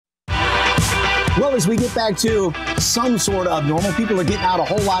Well, as we get back to some sort of normal, people are getting out a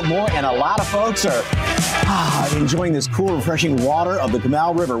whole lot more, and a lot of folks are enjoying this cool, refreshing water of the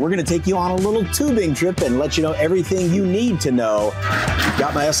Comal River. We're going to take you on a little tubing trip and let you know everything you need to know.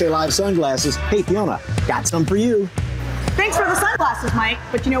 Got my SA Live sunglasses. Hey, Fiona, got some for you. Thanks for the sunglasses, Mike,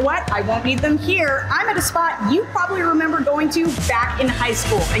 but you know what? I won't need them here. I'm at a spot you probably remember going to back in high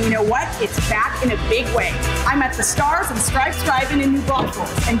school. And you know what? It's back in a big way. I'm at the Stars and Stripes Drive-In in New Braunfels.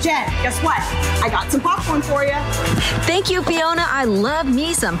 And Jen, guess what? I got some popcorn for you. Thank you, Fiona. I love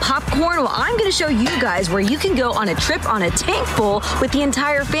me some popcorn. Well, I'm going to show you guys where you can go on a trip on a tank full with the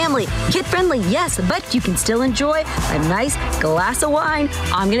entire family. Kid-friendly, yes, but you can still enjoy a nice glass of wine.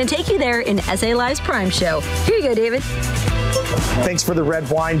 I'm going to take you there in SA Live's Prime Show. Here you go, David. Thanks for the red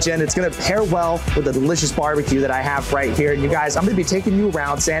wine, Jen. It's going to pair well with the delicious barbecue that I have right here. And you guys, I'm going to be taking you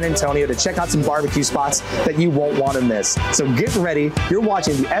around San Antonio to check out some barbecue spots that you won't want to miss. So get ready. You're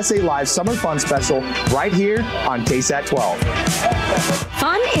watching the SA Live Summer Fun Special right here on KSAT 12.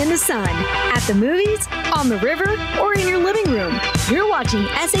 Fun in the sun, at the movies, on the river, or in your living room. You're watching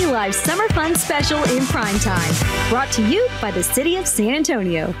SA Live Summer Fun Special in Primetime. Brought to you by the City of San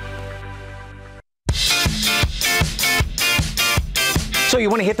Antonio. So you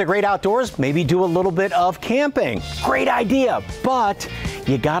want to hit the great outdoors? Maybe do a little bit of camping. Great idea, but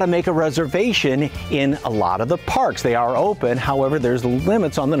you got to make a reservation in a lot of the parks. They are open, however, there's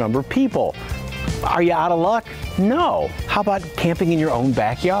limits on the number of people. Are you out of luck? No. How about camping in your own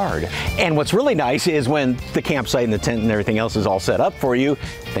backyard? And what's really nice is when the campsite and the tent and everything else is all set up for you.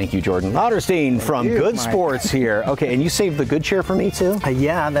 Thank you, Jordan Lauterstein from Good Sports here. Okay, and you saved the good chair for me too?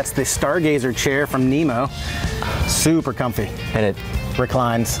 Yeah, that's the Stargazer chair from Nemo. Super comfy. And it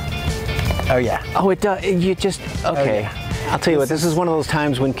reclines. Oh yeah. Oh, it does. You just, okay. Oh, yeah. I'll tell you what, this is one of those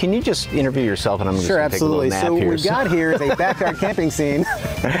times when, can you just interview yourself and I'm just sure, going to take a little nap so here. what we got here is a backyard camping scene.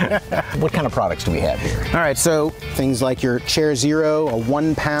 What kind of products do we have here? All right, so things like your Chair Zero, a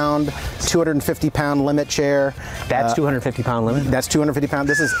 1 pound, 250 pound limit chair. That's 250 pound limit? That's 250 pounds.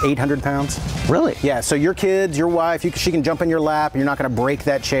 This is 800 pounds. Really? Yeah, so your kids, your wife, she can jump in your lap. You're not going to break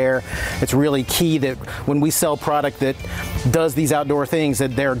that chair. It's really key that when we sell product that does these outdoor things,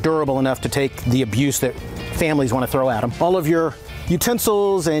 that they're durable enough to take the abuse that families want to throw at them. All of your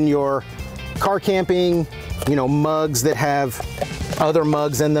utensils and your car camping, you know, mugs that have other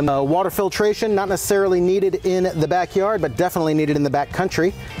mugs in them. Water filtration, not necessarily needed in the backyard, but definitely needed in the back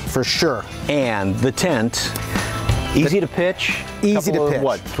country, for sure. And the tent, easy to pitch. Easy to pitch.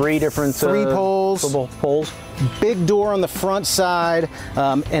 What, three poles? Poles. Big door on the front side,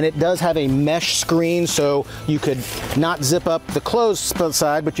 and it does have a mesh screen, so you could not zip up the closed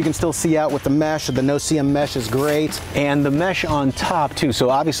side, but you can still see out with the mesh. The no-see-um mesh is great. And the mesh on top, too.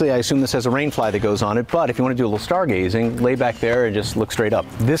 So obviously, I assume this has a rain fly that goes on it, but if you want to do a little stargazing, lay back there and just look straight up.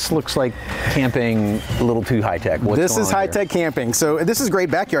 This looks like camping a little too high-tech. This is high-tech camping. So this is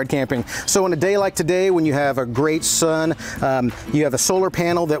great backyard camping. So on a day like today, when you have a great sun, you have a solar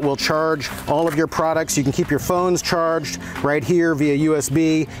panel that will charge all of your products. You can keep your phones charged right here via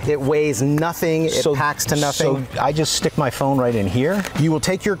USB. It weighs nothing. It packs to nothing. So I just stick my phone right in here? You will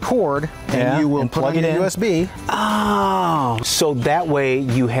take your cord and you will plug it in USB. Oh, so that way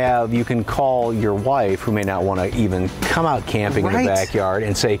you can call your wife, who may not want to even come out camping in the backyard,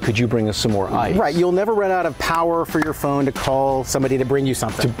 and say, could you bring us some more ice? Right, you'll never run out of power for your phone to call somebody to bring you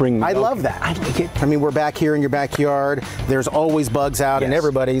something. I love that. I like it. I mean, we're back here in your backyard. There's always bugs out in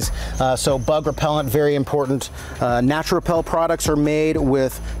everybody's. So bug repellent, very important. Natural Repel products are made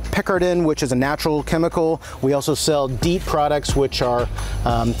with Pickardin, which is a natural chemical. We also sell DEET products, which are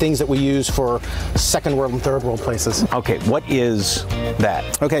things that we use for second world and third world places. Okay, what is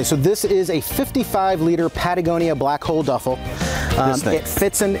that? Okay, so this is a 55-liter Patagonia Black Hole duffel. It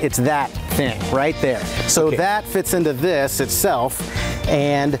fits in, it's that thing right there. So that fits into this itself.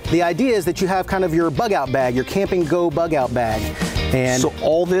 And the idea is that you have kind of your bug out bag, your camping go bug out bag. And so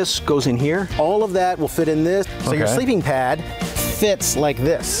all this goes in here? All of that will fit in this. So your sleeping pad fits like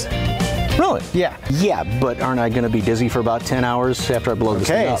this. Really? Yeah. Yeah, but aren't I going to be dizzy for about 10 hours after I blow this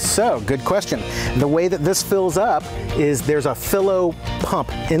thing up? Okay, so good question. The way that this fills up is there's a Philo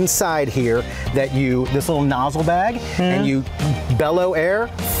pump inside here that this little nozzle bag, and you bellow air.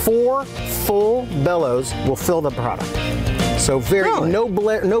 4 full bellows will fill the product. So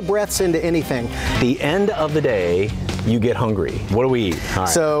no breaths into anything. The end of the day, you get hungry. What do we eat?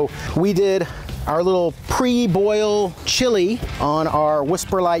 So we did our little pre-boil chili on our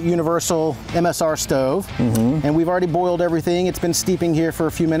Whisperlite Universal MSR stove. And we've already boiled everything. It's been steeping here for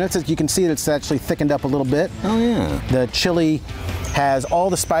a few minutes. As you can see, it's actually thickened up a little bit. Oh yeah. The chili has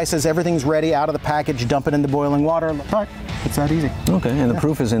all the spices, everything's ready out of the package. Dump it in the boiling water. It's that easy. Okay, and the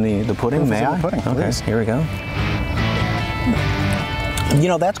proof is in the pudding. May I? The pudding. Okay, here we go. You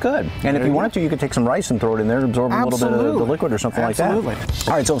know, that's good. And if you wanted to, you could take some rice and throw it in there and absorb a little bit of the liquid or something like that. Absolutely.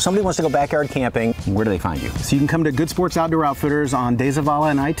 All right, so if somebody wants to go backyard camping, where do they find you? So you can come to Good Sports Outdoor Outfitters on De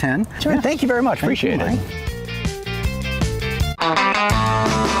Zavala and I-10. Sure. Yeah. Thank you very much. Appreciate it.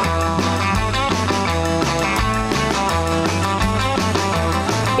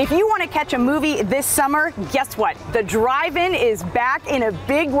 If you want to catch a movie this summer, guess what? The drive-in is back in a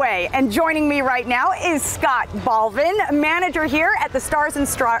big way. And joining me right now is Scott Balvin, manager here at the Stars and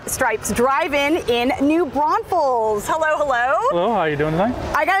Stripes Drive-In in New Braunfels. Hello, hello. Hello, how are you doing tonight?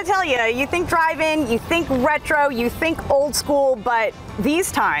 I gotta tell you, you think drive-in, you think retro, you think old school, but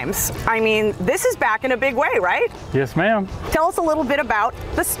these times, I mean, this is back in a big way, right? Yes, ma'am. Tell us a little bit about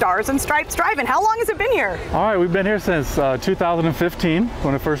the Stars and Stripes Drive-In. How long has it been here? All right, we've been here since 2015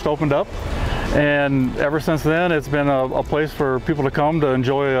 when it first opened up. And ever since then, it's been a place for people to come to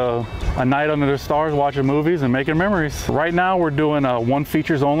enjoy a night under the stars, watching movies and making memories. Right now, we're doing one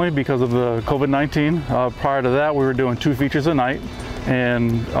features only because of the COVID-19. Prior to that, we were doing 2 features a night.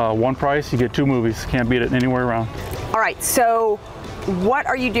 And one price, you get 2 movies. Can't beat it anywhere around. All right, so what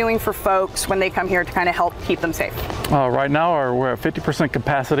are you doing for folks when they come here to kind of help keep them safe? Right now, we're at 50%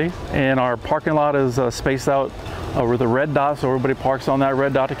 capacity, and our parking lot is spaced out with the red dot, so everybody parks on that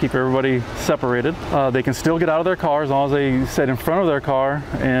red dot to keep everybody separated. They can still get out of their car as long as they sit in front of their car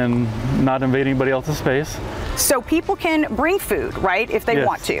and not invade anybody else's space. So people can bring food, right, if they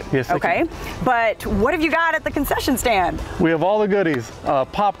want to? Yes, they okay. can. But what have you got at the concession stand? We have all the goodies.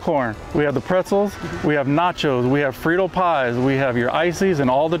 Popcorn, we have the pretzels, we have nachos, we have Frito pies, we have your ices and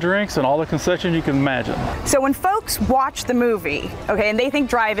all the drinks and all the concessions you can imagine. So when folks watch the movie, okay, and they think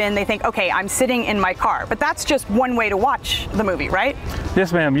drive-in, they think, okay, I'm sitting in my car, but that's just one way to watch the movie, right?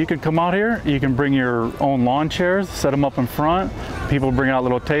 Yes, ma'am. You can come out here, you can bring your own lawn chairs, set them up in front. People bring out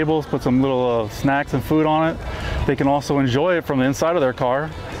little tables, put some little snacks and food on it. They can also enjoy it from the inside of their car.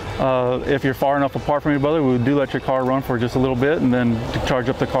 If you're far enough apart from anybody, we do let your car run for just a little bit and then to charge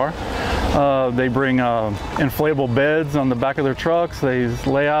up the car. They bring inflatable beds on the back of their trucks. They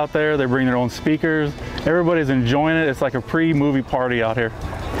lay out there. They bring their own speakers. Everybody's enjoying it. It's like a pre-movie party out here.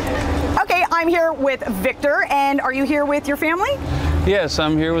 Okay, I'm here with Victor, and are you here with your family? Yes,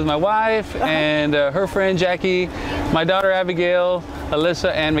 I'm here with my wife and her friend Jackie, my daughter Abigail,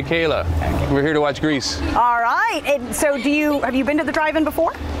 Alyssa, and Michaela. We're here to watch Grease. All right, and so have you been to the drive-in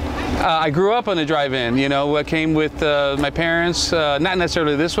before? I grew up on the drive-in. You know, I came with my parents. Not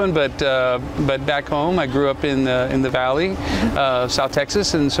necessarily this one, but back home, I grew up in the Valley, South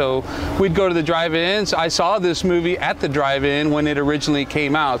Texas, and so we'd go to the drive-in. So I saw this movie at the drive-in when it originally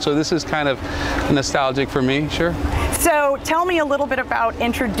came out. So this is kind of nostalgic for me. Sure. So tell me a little bit about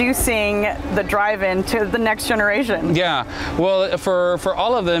introducing the drive-in to the next generation. Yeah, well, for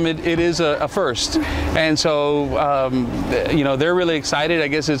all of them, it is a first, and so you know, they're really excited. I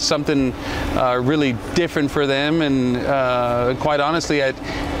guess it's something really different for them, and quite honestly, it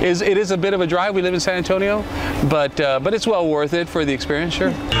is a bit of a drive. We live in San Antonio, but it's well worth it for the experience.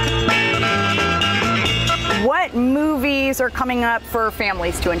 Sure. What movies are coming up for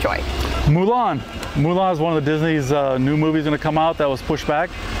families to enjoy? Mulan. Mulan is one of the Disney's new movies going to come out that was pushed back.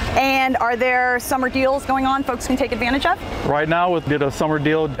 And are there summer deals going on folks can take advantage of? Right now, we did a summer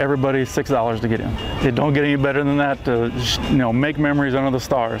deal. Everybody's $6 to get in. It don't get any better than that to, you know, make memories under the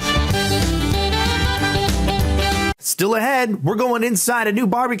stars. Still ahead, we're going inside a new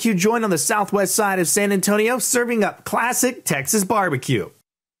barbecue joint on the southwest side of San Antonio, serving up classic Texas barbecue.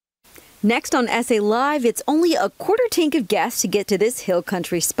 Next on SA Live, it's only a quarter tank of gas to get to this hill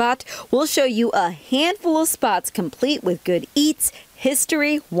country spot. We'll show you a handful of spots complete with good eats,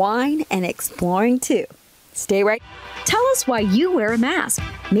 history, wine, and exploring too. Stay right. Tell us why you wear a mask.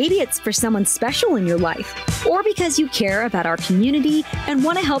 Maybe it's for someone special in your life, or because you care about our community and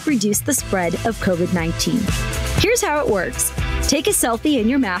want to help reduce the spread of COVID-19. Here's how it works. Take a selfie in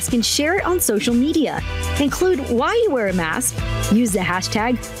your mask and share it on social media. Include why you wear a mask, use the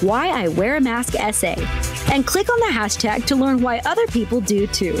hashtag WhyIWearAMaskSA, and click on the hashtag to learn why other people do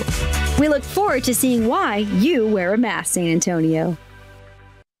too. We look forward to seeing why you wear a mask, San Antonio.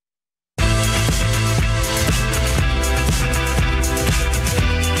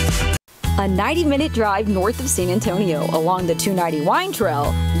 A 90-minute drive north of San Antonio along the 290 Wine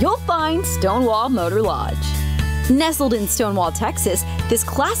Trail, you'll find Stonewall Motor Lodge. Nestled in Stonewall, Texas, this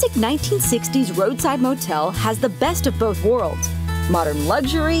classic 1960s roadside motel has the best of both worlds, modern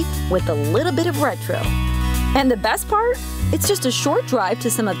luxury with a little bit of retro. And the best part? It's just a short drive to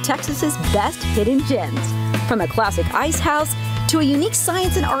some of Texas's best hidden gems, from a classic ice house to a unique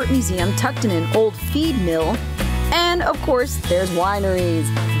science and art museum tucked in an old feed mill. And of course, there's wineries.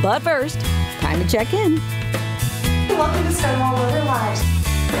 But first, time to check in. Welcome to Stonewall Motor Lodge.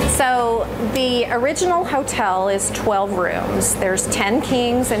 So the original hotel is 12 rooms. There's 10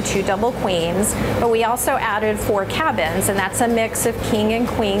 kings and 2 double queens, but we also added 4 cabins, and that's a mix of king and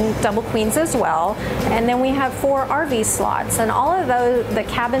queen, double queens as well. And then we have 4 RV slots, and all of the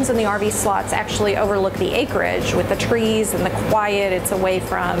cabins and the RV slots actually overlook the acreage with the trees and the quiet. It's away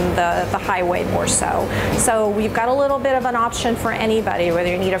from the highway more so. So we've got a little bit of an option for anybody, whether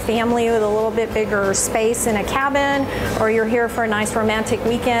you need a family with a little bit bigger space in a cabin, or you're here for a nice romantic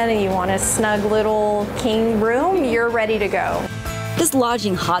weekend and you want a snug little king room, you're ready to go. This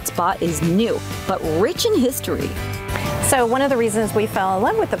lodging hotspot is new, but rich in history. So one of the reasons we fell in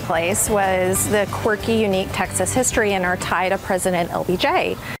love with the place was the quirky, unique Texas history and our tie to President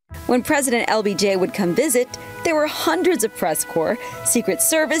LBJ. When President LBJ would come visit, there were hundreds of press corps, Secret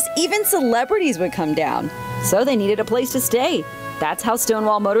Service, even celebrities would come down. So they needed a place to stay. That's how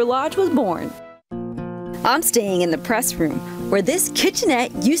Stonewall Motor Lodge was born. I'm staying in the press room, where this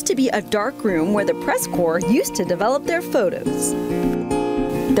kitchenette used to be a dark room where the press corps used to develop their photos.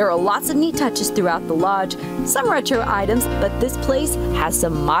 There are lots of neat touches throughout the lodge, some retro items, but this place has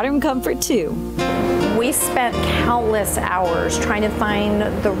some modern comfort too. We spent countless hours trying to find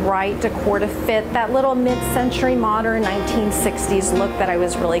the right decor to fit that little mid-century modern 1960s look that I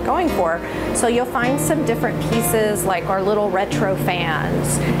was really going for. So you'll find some different pieces like our little retro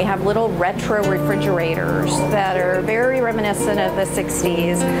fans. We have little retro refrigerators that are very reminiscent of the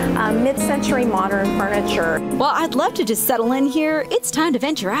 60s, mid-century modern furniture. Well, I'd love to just settle in here. It's time to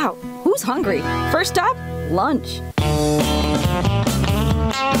venture out. Who's hungry? First stop, lunch.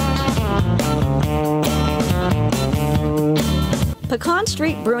 Pecan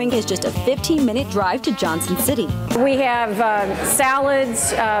Street Brewing is just a 15-minute drive to Johnson City. We have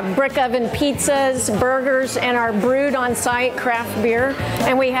salads, brick oven pizzas, burgers, and our brewed on-site craft beer.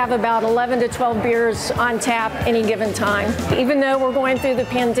 And we have about 11 to 12 beers on tap any given time. Even though we're going through the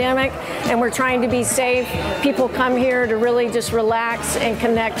pandemic and we're trying to be safe, people come here to really just relax and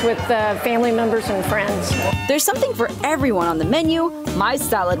connect with family members and friends. There's something for everyone on the menu. My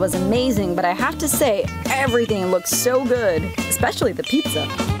salad was amazing, but I have to say, everything looks so good, especially the pizza.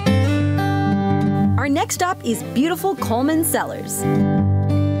 Our next stop is beautiful Coleman Cellars.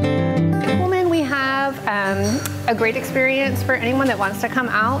 Coleman, we have a great experience for anyone that wants to come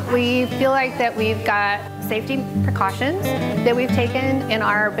out. We feel like that we've got safety precautions that we've taken in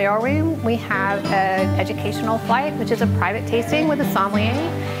our barrel room. We have an educational flight, which is a private tasting with a sommelier.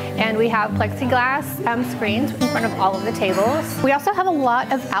 And we have plexiglass screens in front of all of the tables. We also have a lot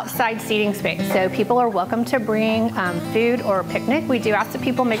of outside seating space, so people are welcome to bring food or picnic. We do ask that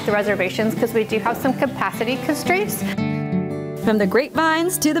people make the reservations because we do have some capacity constraints. From the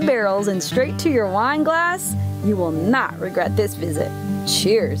grapevines to the barrels and straight to your wine glass, you will not regret this visit.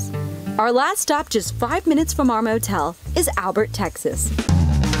 Cheers. Our last stop, just 5 minutes from our motel, is Albert, Texas.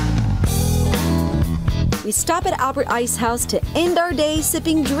 We stop at Albert Ice House to end our day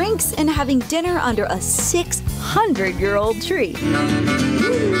sipping drinks and having dinner under a 600-year-old tree.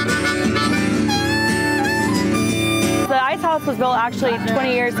 The Ice House was built actually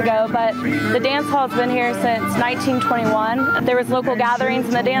 20 years ago, but the dance hall has been here since 1921. There was local gatherings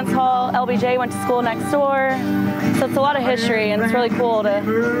in the dance hall. LBJ went to school next door. So it's a lot of history, and it's really cool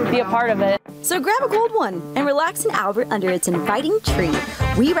to be a part of it. So grab a cold one and relax in Albert under its inviting tree.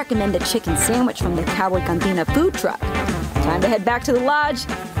 We recommend the chicken sandwich from the Cowboy Cantina food truck. Time to head back to the lodge.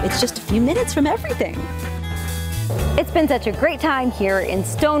 It's just a few minutes from everything. It's been such a great time here in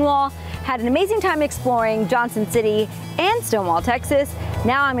Stonewall. Had an amazing time exploring Johnson City and Stonewall, Texas.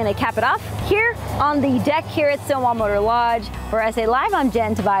 Now I'm going to cap it off here on the deck here at Stonewall Motor Lodge. For SA Live, I'm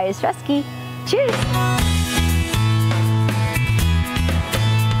Jen Tobias-struski. Cheers!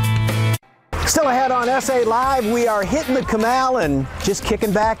 Still ahead on SA Live, we are hitting the Comal and just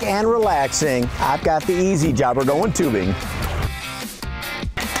kicking back and relaxing. I've got the easy job. We're going tubing.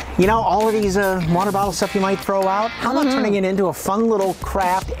 You know, all of these water bottle stuff you might throw out, how about turning it into a fun little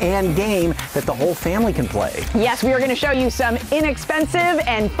craft and game that the whole family can play? Yes, we are going to show you some inexpensive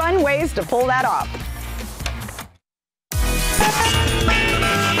and fun ways to pull that off.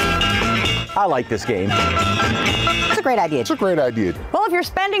 I like this game. It's a great idea. It's a great idea. Well, if you're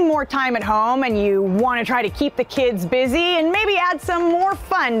spending more time at home and you want to try to keep the kids busy and maybe add some more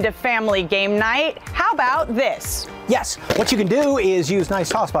fun to family game night, how about this? Yes, what you can do is use, nice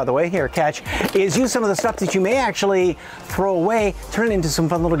toss by the way, here, catch, is use some of the stuff that you may actually throw away, turn it into some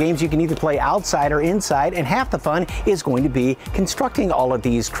fun little games you can either play outside or inside, and half the fun is going to be constructing all of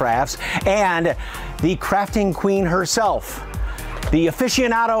these crafts. And the crafting queen herself, the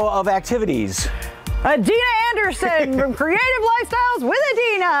aficionado of activities, Adina Anderson from Creative Lifestyles with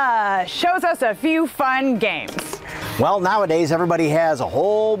Adina shows us a few fun games. Well, nowadays everybody has a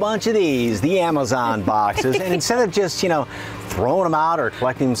whole bunch of these, the Amazon boxes, and instead of just, you know, throwing them out or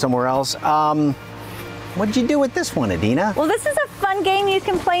collecting them somewhere else, what did you do with this one, Adina? Well, this is a fun game you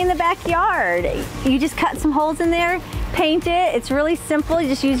can play in the backyard. You just cut some holes in there, paint it. It's really simple. You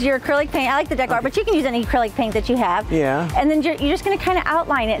just use your acrylic paint. I like the deck art, but you can use any acrylic paint that you have. Yeah. And then you're just going to kind of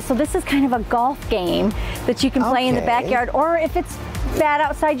outline it. So this is kind of a golf game that you can play in the backyard, or if it's bad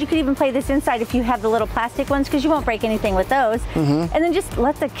outside, you could even play this inside if you have the little plastic ones, because you won't break anything with those. And then just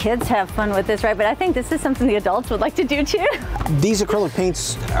let the kids have fun with this, right? But I think this is something the adults would like to do too. These acrylic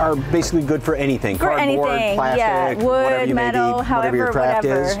paints are basically good for anything. For cardboard, anything, plastic, yeah, whatever wood, you metal, may need, however, your craft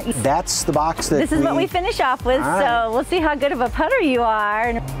whatever. is. That's the box that this is what we finish off with, so we'll see how good of a putter you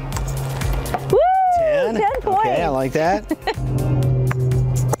are. Woo! 10 points. Okay, I like that.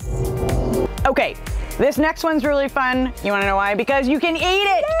 Okay, this next one's really fun. You wanna know why? Because you can eat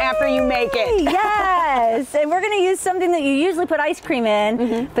it after you make it. Yes, and we're gonna use something that you usually put ice cream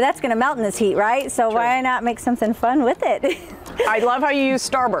in, but that's gonna melt in this heat, right? So why not make something fun with it? I love how you use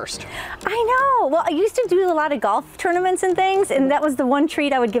Starburst. I know. Well, I used to do a lot of golf tournaments and things, and that was the one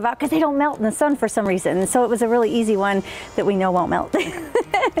treat I would give out because they don't melt in the sun for some reason. So it was a really easy one that we know won't melt.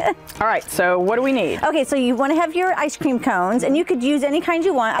 All right, so what do we need? Okay, so you want to have your ice cream cones, and you could use any kind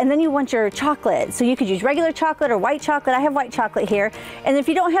you want, and then you want your chocolate. So you could use regular chocolate or white chocolate. I have white chocolate here. And if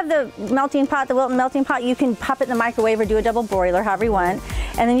you don't have the melting pot, the Wilton melting pot, you can pop it in the microwave or do a double broiler, however you want.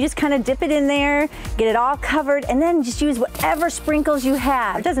 And then you just kind of dip it in there, get it all covered, and then just use whatever sprinkles you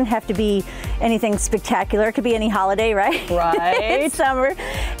have. It doesn't have to be anything spectacular. It could be any holiday, right? Right. It's summer.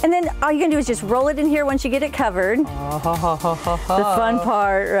 And then all you're gonna do is just roll it in here once you get it covered. The fun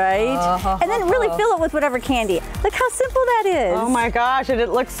part, right? And then really fill it with whatever candy. Look how simple that is. Oh my gosh, and it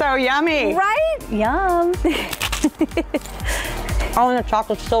looks so yummy. Right? Yum. Oh, and the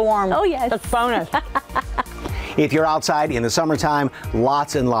chocolate's so warm. Oh yes. That's bonus. If you're outside in the summertime,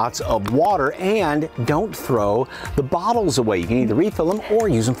 lots and lots of water, and don't throw the bottles away. You can either refill them or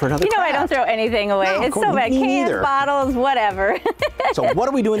use them for another You know, craft. I don't throw anything away. No, it's so bad. me Cans, neither. bottles, whatever. So what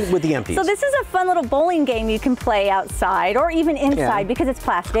are we doing with the empties? So this is a fun little bowling game you can play outside or even inside because it's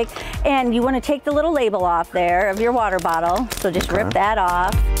plastic. And you want to take the little label off there of your water bottle. So just rip that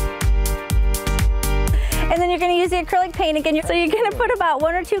off. And then you're going to use the acrylic paint again. So you're going to put about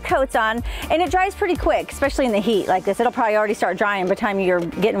 1 or 2 coats on, and it dries pretty quick, especially in the heat like this. It'll probably already start drying by the time you're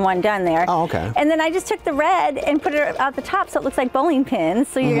getting one done there. Oh, okay. And then I just took the red and put it out the top so it looks like bowling pins.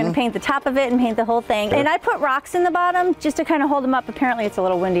 So you're going to paint the top of it and paint the whole thing. And I put rocks in the bottom just to kind of hold them up. Apparently it's a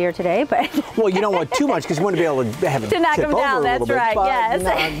little windier today, but well, you don't want too much because you want to be able to have it to knock tip them down. over a That's little bit, right. but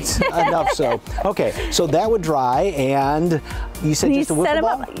Yes. not enough. So okay, so that would dry, and you said just a wiffle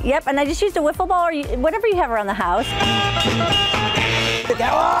ball. Yep, and I just used a wiffle ball or whatever you have around the house.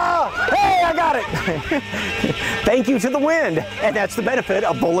 Oh, hey, I got it. Thank you to the wind. And that's the benefit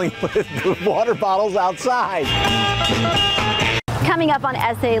of bowling with water bottles outside. Coming up on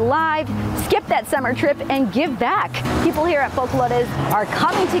SA Live, skip that summer trip and give back. People here at Focolotas are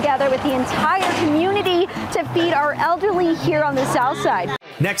coming together with the entire community to feed our elderly here on the south side.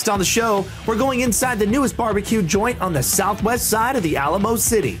 Next on the show, we're going inside the newest barbecue joint on the southwest side of the Alamo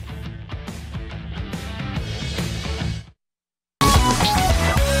City.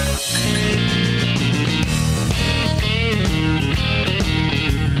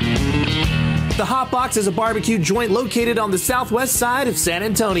 The Hot Box is a barbecue joint located on the southwest side of San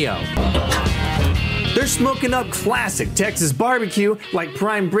Antonio. They're smoking up classic Texas barbecue like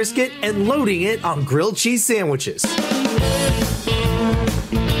prime brisket and loading it on grilled cheese sandwiches.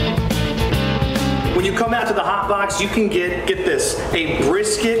 When you come out to the Hot Box, you can get this, a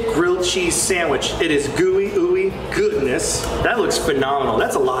brisket grilled cheese sandwich. It is gooey, ooey goodness. That looks phenomenal.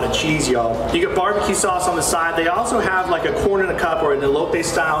 That's a lot of cheese, y'all. You get barbecue sauce on the side. They also have like a corn in a cup or an elote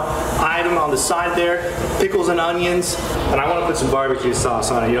style item on the side there, pickles and onions. And I want to put some barbecue sauce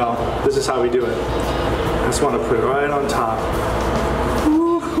on it, y'all. This is how we do it. I just want to put it right on top.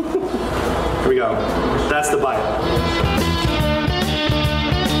 Here we go. That's the bite.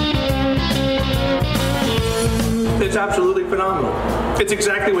 It's absolutely phenomenal. It's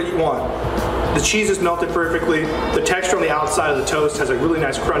exactly what you want. The cheese is melted perfectly. The texture on the outside of the toast has a really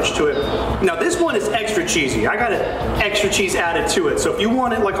nice crunch to it. Now this one is extra cheesy. I got extra cheese added to it. So if you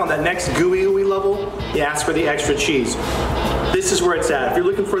want it like on that next gooey ooey level, you ask for the extra cheese. This is where it's at. If you're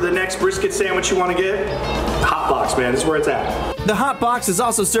looking for the next brisket sandwich you want to get, Hot Box, man, this is where it's at. The hot box is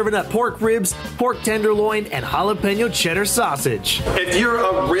also serving up pork ribs, pork tenderloin, and jalapeno cheddar sausage. If you're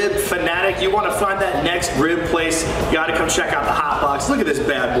a rib fanatic, you want to find that next rib place, you got to come check out the hot box. Look at this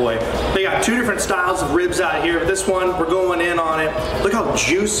bad boy. They got 2 different styles of ribs out here. This one, we're going in on it. Look how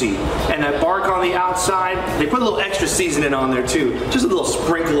juicy. And that bark on the outside, they put a little extra seasoning on there too. Just a little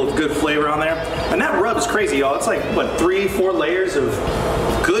sprinkle of good flavor on there. And that rub is crazy, y'all. It's like, what, 3-4 layers of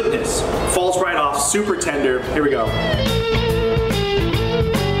goodness. Falls right off, super tender. Here we go.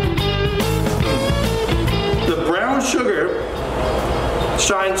 The brown sugar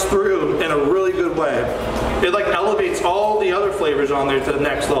shines through in a really good way. It like elevates all the other flavors on there to the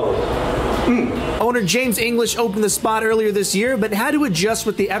next level. Owner James English opened the spot earlier this year, but had to adjust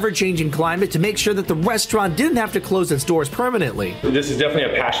with the ever-changing climate to make sure that the restaurant didn't have to close its doors permanently. This is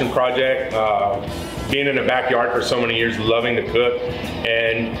definitely a passion project. Being in the backyard for so many years, loving to cook,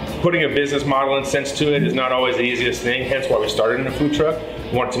 and putting a business model and sense to it is not always the easiest thing, hence why we started in a food truck.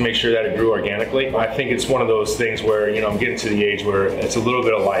 We wanted to make sure that it grew organically. I think it's one of those things where, you know, I'm getting to the age where it's a little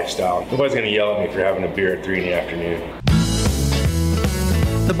bit of lifestyle. Nobody's gonna yell at me for having a beer at 3 in the afternoon.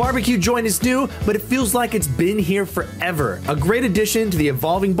 The barbecue joint is new, but it feels like it's been here forever. A great addition to the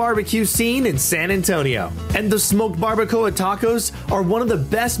evolving barbecue scene in San Antonio. And the smoked barbacoa tacos are one of the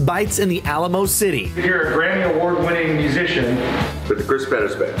best bites in the Alamo City. You're a Grammy Award-winning musician. With the Chris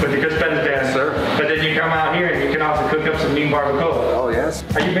Pettis Band. With the Chris Pettis Band, sir. But then you come out here and you can also cook up some mean barbacoa. Oh, yes.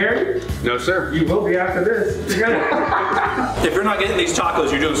 Are you married? No, sir. You will be after this. If you're not getting these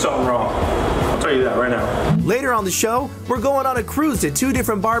tacos, you're doing something wrong. I'll tell you that right now. Later on the show, we're going on a cruise to 2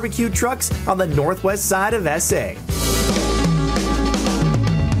 different barbecue trucks on the northwest side of SA.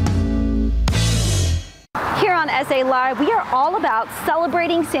 Here on SA Live, we are all about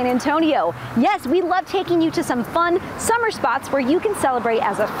celebrating San Antonio. Yes, we love taking you to some fun summer spots where you can celebrate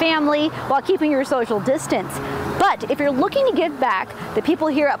as a family while keeping your social distance. But if you're looking to give back, the people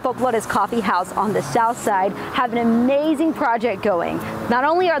here at Folklores Coffee House on the south side have an amazing project going. Not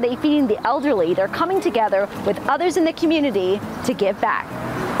only are they feeding the elderly, they're coming together with others in the community to give back.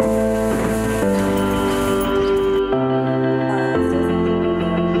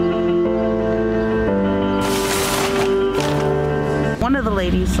 One of the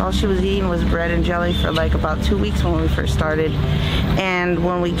ladies, all she was eating was bread and jelly for like about 2 weeks when we first started. And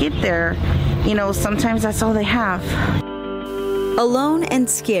when we get there, you know, sometimes that's all they have. Alone and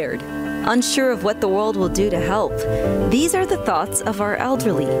scared, unsure of what the world will do to help. These are the thoughts of our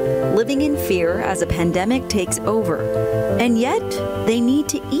elderly, living in fear as a pandemic takes over. And yet, they need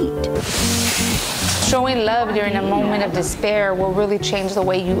to eat. Showing love during a moment of despair will really change the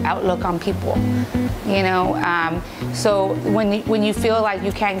way you outlook on people. You know, so when you feel like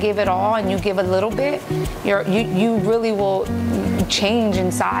you can't give it all and you give a little bit, you really will change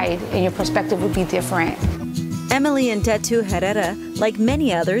inside and your perspective will be different. Emily and Tetu Herrera, like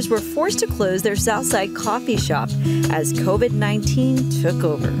many others, were forced to close their Southside coffee shop as COVID-19 took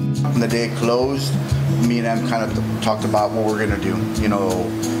over. When the day closed, me and Em kind of talked about what we're gonna do, you know,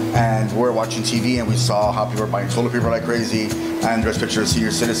 and we're watching TV and we saw how people were buying toilet paper like crazy, and there's pictures of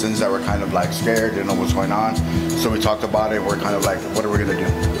senior citizens that were kind of like scared, didn't know what's going on. So we talked about it. We're kind of like, what are we gonna do,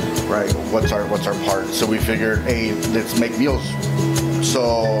 right? What's our part? So we figured, hey, let's make meals.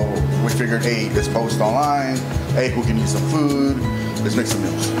 So we figured, hey, let's post online. Hey, who can use some food? Let's make some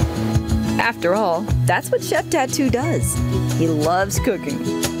meals. After all, that's what Chef Tattoo does. He loves cooking.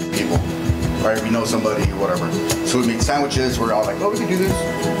 People, right? We know somebody, whatever. So we make sandwiches. We're all like, oh, we can do this.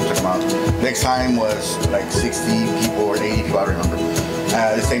 Check them out. Next time was like 60 people or 80 people, I don't remember.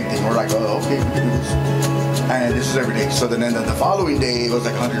 The same thing. We're like, oh, okay, we can do this. And this is every day. So then the following day, it was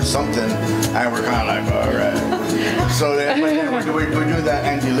like 100 something. And we're kind of like, all right. So then we're doing that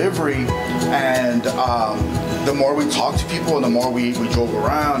and delivery. And the more we talked to people and the more we drove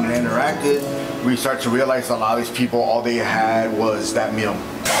around and interacted, we started to realize a lot of these people, all they had was that meal.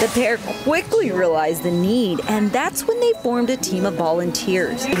 The pair quickly realized the need, and that's when they formed a team of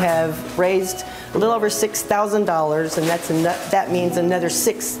volunteers. We have raised a little over $6,000, and that means another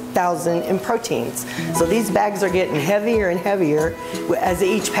 $6,000 in proteins. So these bags are getting heavier and heavier as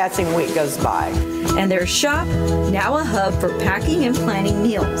each passing week goes by. And their shop, now a hub for packing and planning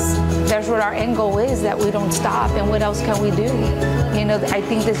meals. That's what our end goal is, that we don't stop, and what else can we do? You know, I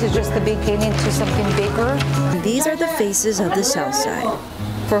think this is just the beginning to something bigger. These are the faces of the South Side.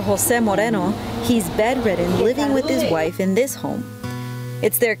 For Jose Moreno, he's bedridden, living with his wife in this home.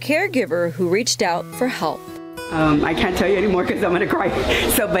 It's their caregiver who reached out for help. I can't tell you anymore because I'm going to cry.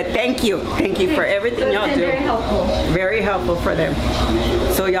 So, but thank you for everything y'all do. Very helpful. Very helpful for them.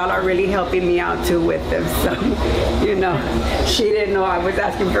 So y'all are really helping me out too with them. So, you know, she didn't know I was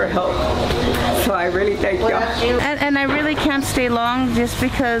asking for help. So I really thank y'all. And I really can't stay long just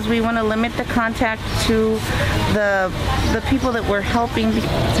because we want to limit the contact to the people that we're helping.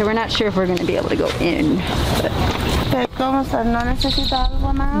 So we're not sure if we're going to be able to go in. ¿Cómo estás? ¿No necesitas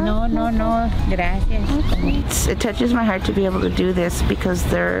algo más? No, gracias. It touches my heart to be able to do this because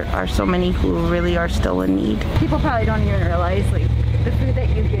there are so many who really are still in need. People probably don't even realize like the food that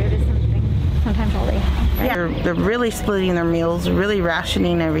you give is sometimes all they have. Yeah, they're really splitting their meals, really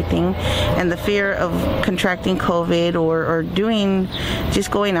rationing everything, and the fear of contracting COVID or just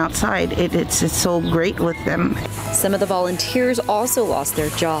going outside, it's so great with them. Some of the volunteers also lost their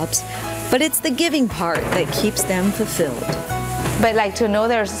jobs, but it's the giving part that keeps them fulfilled. But like to know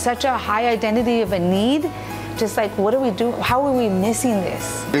there's such a high identity of a need, just like what do we do? How are we missing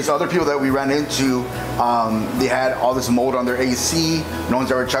this? These other people that we ran into, they had all this mold on their AC. No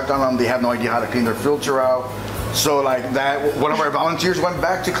one's ever checked on them. They have no idea how to clean their filter out. So like that, one of our volunteers went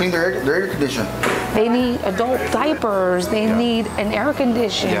back to clean their air conditioner. They need adult diapers. They need an air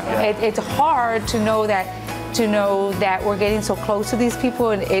conditioner. Yeah. It's hard to know that we're getting so close to these people,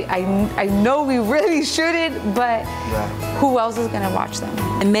 and I know we really shouldn't, but who else is going to watch them?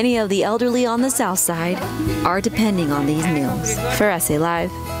 And many of the elderly on the south side are depending on these meals. For SA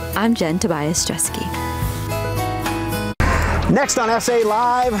Live, I'm Jen Tobias-Struski. Next on SA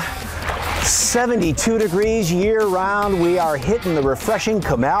Live, 72 degrees year-round. We are hitting the refreshing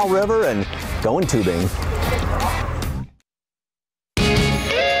Comal River and going tubing.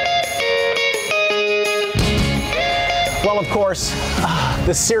 Well, of course,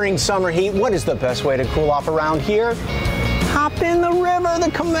 the searing summer heat. What is the best way to cool off around here? Hop in the river,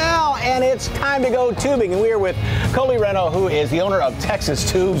 the Comal, and it's time to go tubing. And we are with Coley Reno, who is the owner of Texas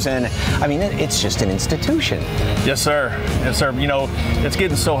Tubes, and I mean, it's just an institution. Yes, sir. Yes, sir. You know, it's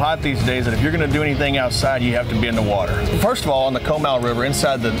getting so hot these days that if you're going to do anything outside, you have to be in the water. First of all, on the Comal River,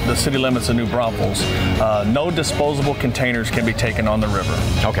 inside the city limits of New Braunfels, no disposable containers can be taken on the river.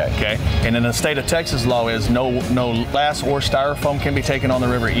 Okay. Okay. And in the state of Texas, law is no glass or styrofoam can be taken on the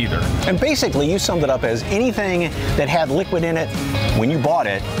river either. And basically, you summed it up as anything that had liquid in it when you bought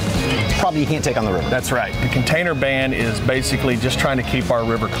it, probably you can't take on the river. That's right. The container ban is basically just trying to keep our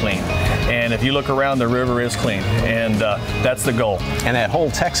river clean. And if you look around, the river is clean, and that's the goal. And that whole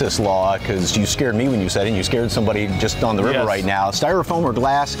Texas law, because you scared me when you said it, and you scared somebody just on the river right now. Styrofoam or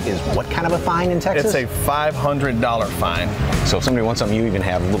glass is what kind of a fine in Texas? It's a $500 fine. So if somebody wants something, you even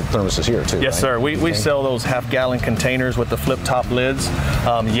have little thermoses here too. Yes, right? sir. We sell those half-gallon containers with the flip-top lids.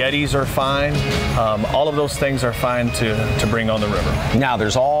 Yetis are fine. All of those things are fine to bring on the river. Now,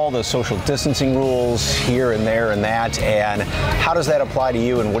 there's all the social distancing rules here and there and that, and how does that apply to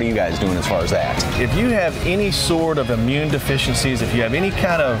you, and what are you guys doing as far as that? If you have any sort of immune deficiencies, if you have any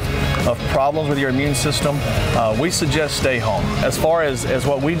kind of problems with your immune system, we suggest stay home. As far as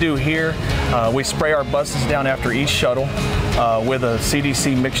what we do here, we spray our buses down after each shuttle with a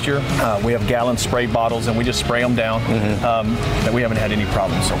CDC mixture. We have gallon spray bottles, and we just spray them down. That we haven't had any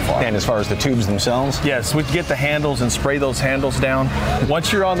problems so far. And as far as the tubes themselves? Yes, we get the handles and spray those handles down.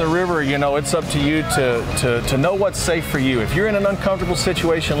 Once you're on the river, you know, it's up to you to know what's safe for you. If you're in an uncomfortable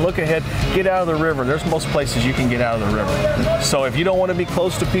situation, look ahead, get out of the river. There's most places you can get out of the river. So if you don't want to be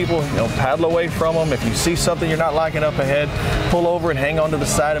close to people, you know, paddle away from them. If you see something you're not liking up ahead, pull over and hang on to the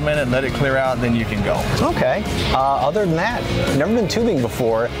side a minute and let it clear out, and then you can go. Okay. Other than that, never been tubing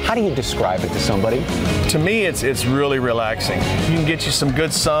before. How do you describe it to somebody? To me, it's really relaxing. You can get you some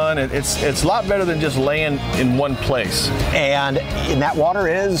good sun. It's a lot better than just laying in one place. And that water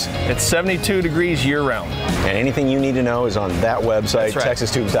is? It's 72 degrees year-round. And anything you need to know is on that website, right.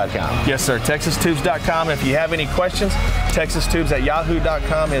 TexasTubes.com. Yes, sir, TexasTubes.com. If you have any questions,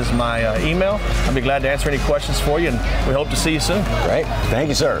 TexasTubes@yahoo.com is my email. I'll be glad to answer any questions for you, and we hope to see you soon. Great. Thank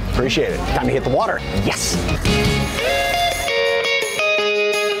you, sir. Appreciate it. Time to hit the water. Yes.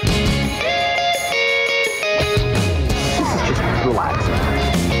 Just relaxing.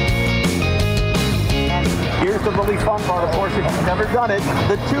 Here's the really fun part, of course, if you've never done it,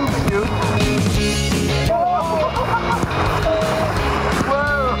 the tube shoot.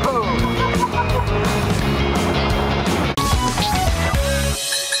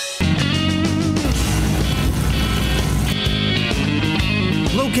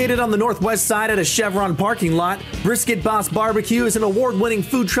 Located on the northwest side at a Chevron parking lot, Brisket Boss Barbecue is an award-winning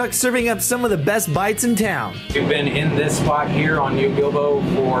food truck serving up some of the best bites in town. We've been in this spot here on New Gilbo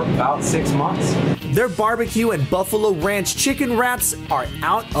for about 6 months. Their barbecue and buffalo ranch chicken wraps are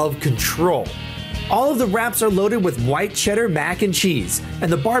out of control. All of the wraps are loaded with white cheddar mac and cheese,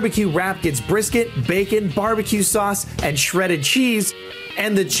 and the barbecue wrap gets brisket, bacon, barbecue sauce, and shredded cheese.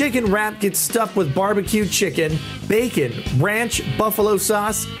 And the chicken wrap gets stuffed with barbecue chicken, bacon, ranch, buffalo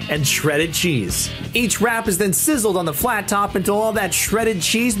sauce, and shredded cheese. Each wrap is then sizzled on the flat top until all that shredded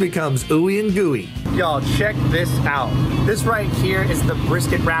cheese becomes ooey and gooey. Y'all, check this out. This right here is the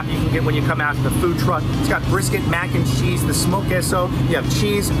brisket wrap you can get when you come out to the food truck. It's got brisket, mac and cheese, the smoked queso. You have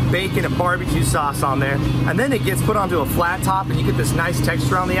cheese, bacon, and barbecue sauce on there. And then it gets put onto a flat top and you get this nice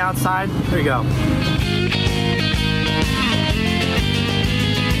texture on the outside. There you go.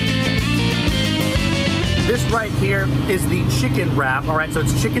 This right here is the chicken wrap, all right? So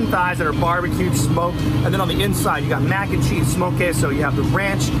it's chicken thighs that are barbecued, smoked, and then on the inside you got mac and cheese, smoked queso, you have the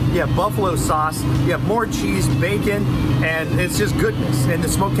ranch, you have buffalo sauce, you have more cheese, bacon, and it's just goodness. And the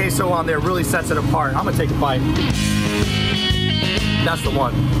smoked queso on there really sets it apart. I'm gonna take a bite. That's the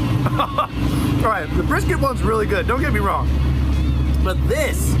one. All right, the brisket one's really good, don't get me wrong. But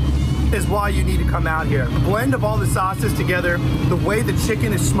this is why you need to come out here. The blend of all the sauces together, the way the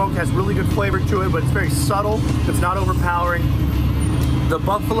chicken is smoked has really good flavor to it, but it's very subtle, it's not overpowering. The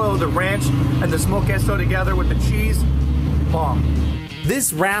buffalo, the ranch, and the smoked queso together with the cheese, bomb.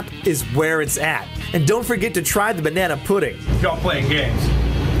 This wrap is where it's at. And don't forget to try the banana pudding. Y'all playing games.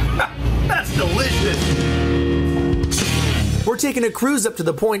 That's delicious. We're taking a cruise up to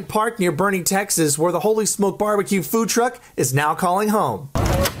the Point Park near Boerne, Texas, where the Holy Smoke Barbecue food truck is now calling home.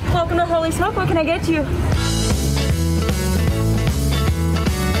 Welcome to Holy Smoke. What can I get you?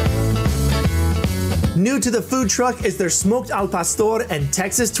 New to the food truck is their smoked al pastor and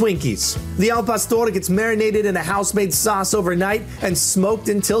Texas Twinkies. The al pastor gets marinated in a house-made sauce overnight and smoked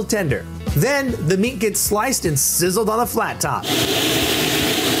until tender. Then the meat gets sliced and sizzled on a flat top.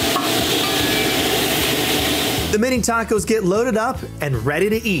 The mini tacos get loaded up and ready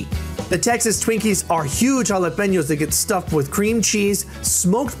to eat. The Texas Twinkies are huge jalapenos that get stuffed with cream cheese,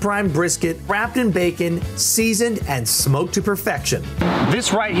 smoked prime brisket, wrapped in bacon, seasoned, and smoked to perfection.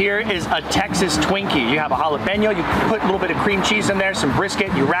 This right here is a Texas Twinkie. You have a jalapeno, you put a little bit of cream cheese in there, some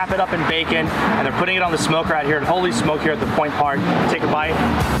brisket, you wrap it up in bacon, and they're putting it on the smoker out here at Holy Smoke here at the Point Park. Take a bite.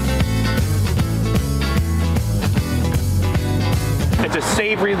 It's a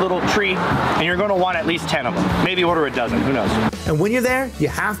savory little treat, and you're going to want at least 10 of them. Maybe order a dozen, who knows? And when you're there, you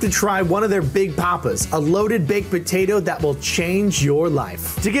have to try one of their Big Papas, a loaded baked potato that will change your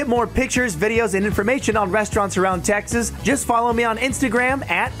life. To get more pictures, videos, and information on restaurants around Texas, just follow me on Instagram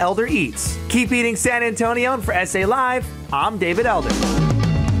at Elder Eats. Keep eating San Antonio, and for SA Live, I'm David Elder.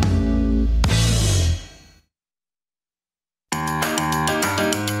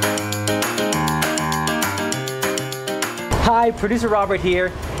 Hi, producer Robert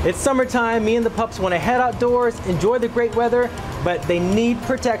here. It's summertime. Me and the pups want to head outdoors, enjoy the great weather, but they need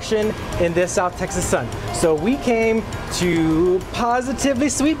protection in this South Texas sun. So we came to Positively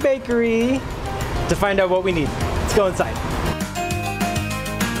Sweet Bakery to find out what we need. Let's go inside.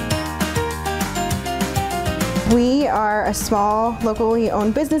 We are a small, locally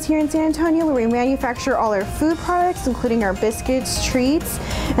owned business here in San Antonio where we manufacture all our food products, including our biscuits, treats,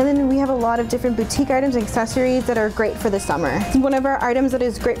 and then we have a lot of different boutique items and accessories that are great for the summer. One of our items that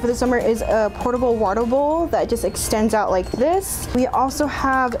is great for the summer is a portable water bowl that just extends out like this. We also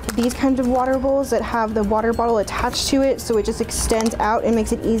have these kinds of water bowls that have the water bottle attached to it, so it just extends out and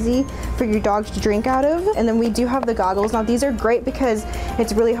makes it easy for your dogs to drink out of. And then we do have the goggles. Now these are great because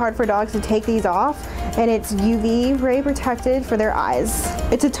it's really hard for dogs to take these off, and it's UV ray protected for their eyes.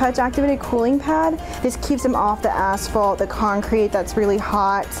 It's a touch activated cooling pad. This keeps them off the asphalt, the concrete that's really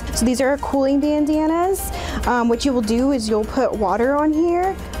hot. So these are cooling bandanas. What you will do is you'll put water on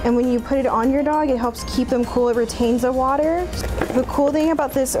here, and when you put it on your dog, it helps keep them cool. It retains the water. The cool thing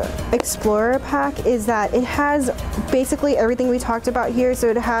about this Explorer pack is that it has basically everything we talked about here. So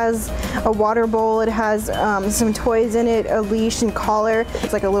it has a water bowl, it has some toys in it, a leash and collar.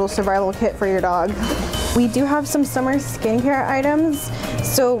 It's like a little survival kit for your dog. We do have some summer skincare items.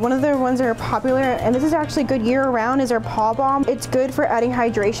 So one of the ones that are popular, and this is actually good year-round, is our Paw Balm. It's good for adding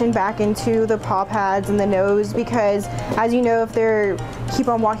hydration back into the paw pads and the nose because, as you know, if they keep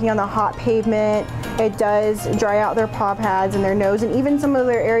on walking on the hot pavement, it does dry out their paw pads and their nose and even some of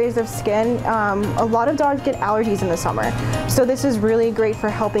their areas of skin. A lot of dogs get allergies in the summer. So this is really great for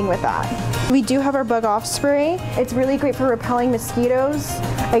helping with that. We do have our bug off spray. It's really great for repelling mosquitoes.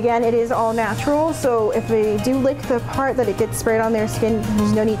 Again, it is all natural, so if they do lick the part that it gets sprayed on their skin,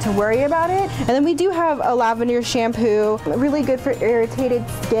 there's no need to worry about it. And then we do have a lavender shampoo, really good for irritated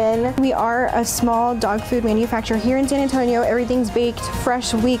skin. We are a small dog food manufacturer here in San Antonio. Everything's baked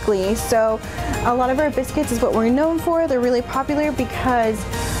fresh weekly, so a lot of our biscuits is what we're known for. They're really popular because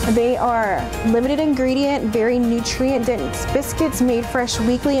they are limited ingredient, very nutrient dense biscuits made fresh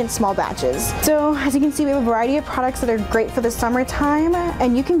weekly in small batches. So as you can see, we have a variety of products that are great for the summertime,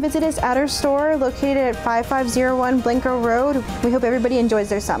 and you can visit us at our store located at 5501 Blanco Road. We hope everybody enjoys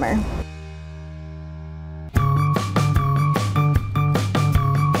their summer.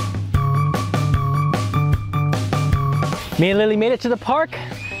 Me and Lily made it to the park.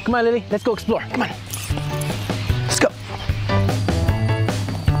 Come on, Lily, let's go explore. Come on. Let's go.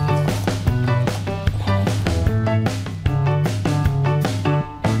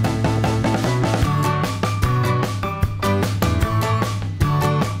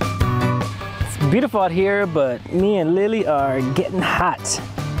 It's beautiful out here, but me and Lily are getting hot.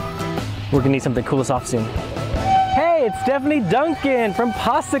 We're gonna need something to cool us off soon. Hey, it's definitely Duncan from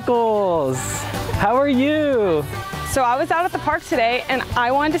Popsicles. How are you? So I was out at the park today and I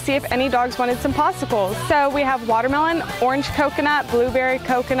wanted to see if any dogs wanted some popsicles. So we have watermelon, orange coconut, blueberry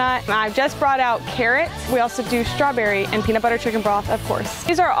coconut, and I've just brought out carrots. We also do strawberry and peanut butter chicken broth, of course.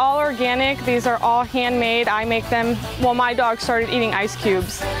 These are all organic, these are all handmade. I make them, well, my dog started eating ice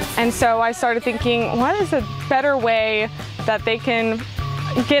cubes. And so I started thinking, what is a better way that they can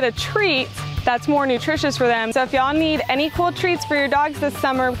get a treat that's more nutritious for them? So if y'all need any cool treats for your dogs this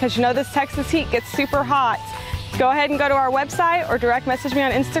summer, because you know this Texas heat gets super hot, go ahead and go to our website or direct message me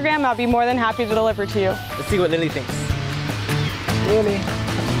on Instagram. I'll be more than happy to deliver to you. Let's see what Lily thinks. Lily.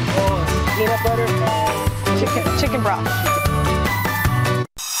 Oh, peanut butter. Chicken broth.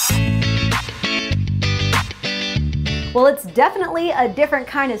 Well, it's definitely a different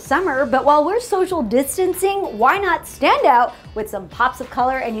kind of summer, but while we're social distancing, why not stand out with some pops of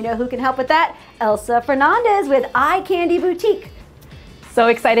color? And you know who can help with that? Elsa Fernandez with Eye Candy Boutique. So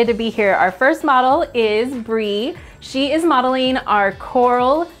excited to be here. Our first model is Bree. She is modeling our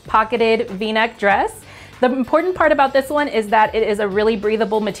coral pocketed V-neck dress. The important part about this one is that it is a really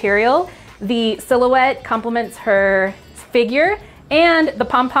breathable material. The silhouette complements her figure, and the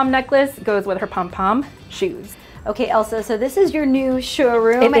pom-pom necklace goes with her pom-pom shoes. Okay, Elsa, so this is your new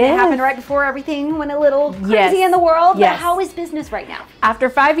showroom, It happened right before everything went a little crazy in the world, Yes. but how is business right now? After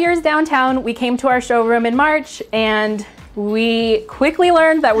 5 years downtown, we came to our showroom in March, and we quickly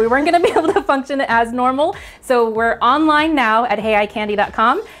learned that we weren't going to be able to function as normal. So we're online now at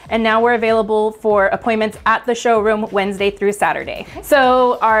heyicandy.com, and now we're available for appointments at the showroom Wednesday through Saturday.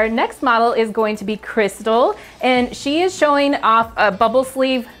 So our next model is going to be Crystal, and she is showing off a bubble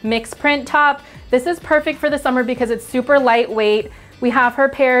sleeve mixed print top. This is perfect for the summer because it's super lightweight. We have her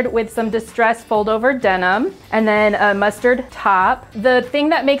paired with some distressed fold-over denim and then a mustard top. The thing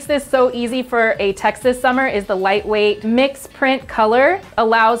that makes this so easy for a Texas summer is the lightweight mixed print color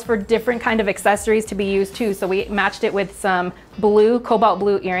allows for different kind of accessories to be used too. So we matched it with some blue, cobalt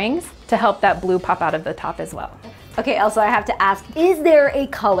blue earrings to help that blue pop out of the top as well. Okay, Elsa, I have to ask, is there a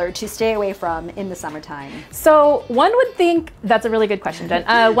color to stay away from in the summertime? So one would think, that's a really good question,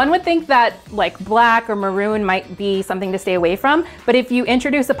 Jen. One would think that like black or maroon might be something to stay away from, but if you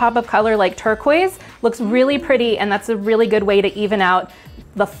introduce a pop of color like turquoise, looks really pretty, and that's a really good way to even out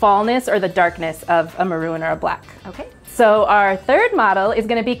the fallness or the darkness of a maroon or a black. Okay. So our third model is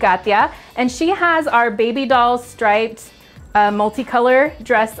gonna be Katya, and she has our baby doll striped multicolor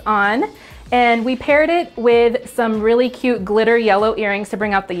dress on. And we paired it with some really cute glitter yellow earrings to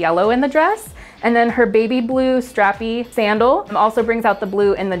bring out the yellow in the dress. And then her baby blue strappy sandal also brings out the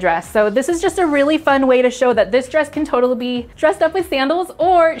blue in the dress. So this is just a really fun way to show that this dress can totally be dressed up with sandals,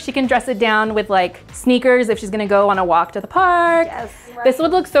 or she can dress it down with like sneakers if she's gonna go on a walk to the park. Yes, right. This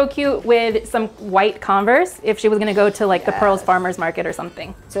would look so cute with some white Converse if she was gonna go to like the Pearls Farmers Market or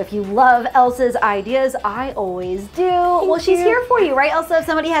something. So if you love Elsa's ideas, I always do. Well, she's here for you, right, Elsa? If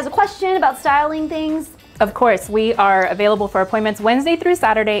somebody has a question about styling things. Of course, we are available for appointments Wednesday through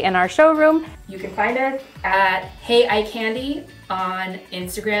Saturday in our showroom. You can find us at Hey Eye Candy on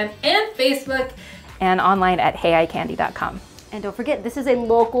Instagram and Facebook, and online at heyicandy.com. And don't forget, this is a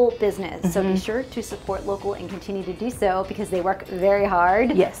local business, so be sure to support local and continue to do so because they work very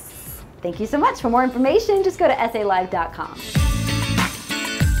hard. Yes. Thank you so much. For more information, just go to salive.com.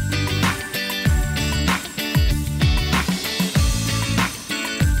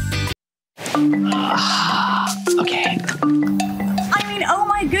 Okay. I mean, oh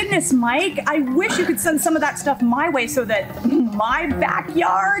my goodness. goodness, Mike. I wish you could send some of that stuff my way so that my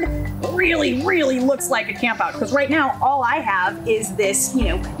backyard really, really looks like a camp out. Because right now, all I have is this,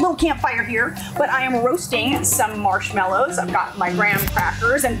 little campfire here, but I am roasting some marshmallows. I've got my graham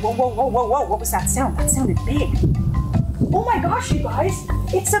crackers and whoa, what was that sound? That sounded big. Oh my gosh, you guys,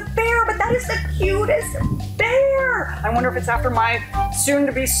 it's a bear, but that is the cutest bear. I wonder if it's after my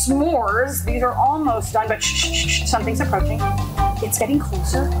soon-to-be s'mores. These are almost done, but shh, something's approaching. It's getting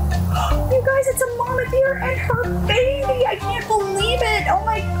closer. You guys, it's a mama deer and her baby. I can't believe it. Oh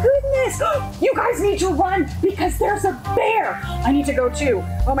my goodness. You guys need to run because there's a bear. I need to go too.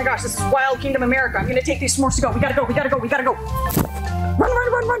 Oh my gosh, this is Wild Kingdom America. I'm gonna take these s'mores to go. We gotta go.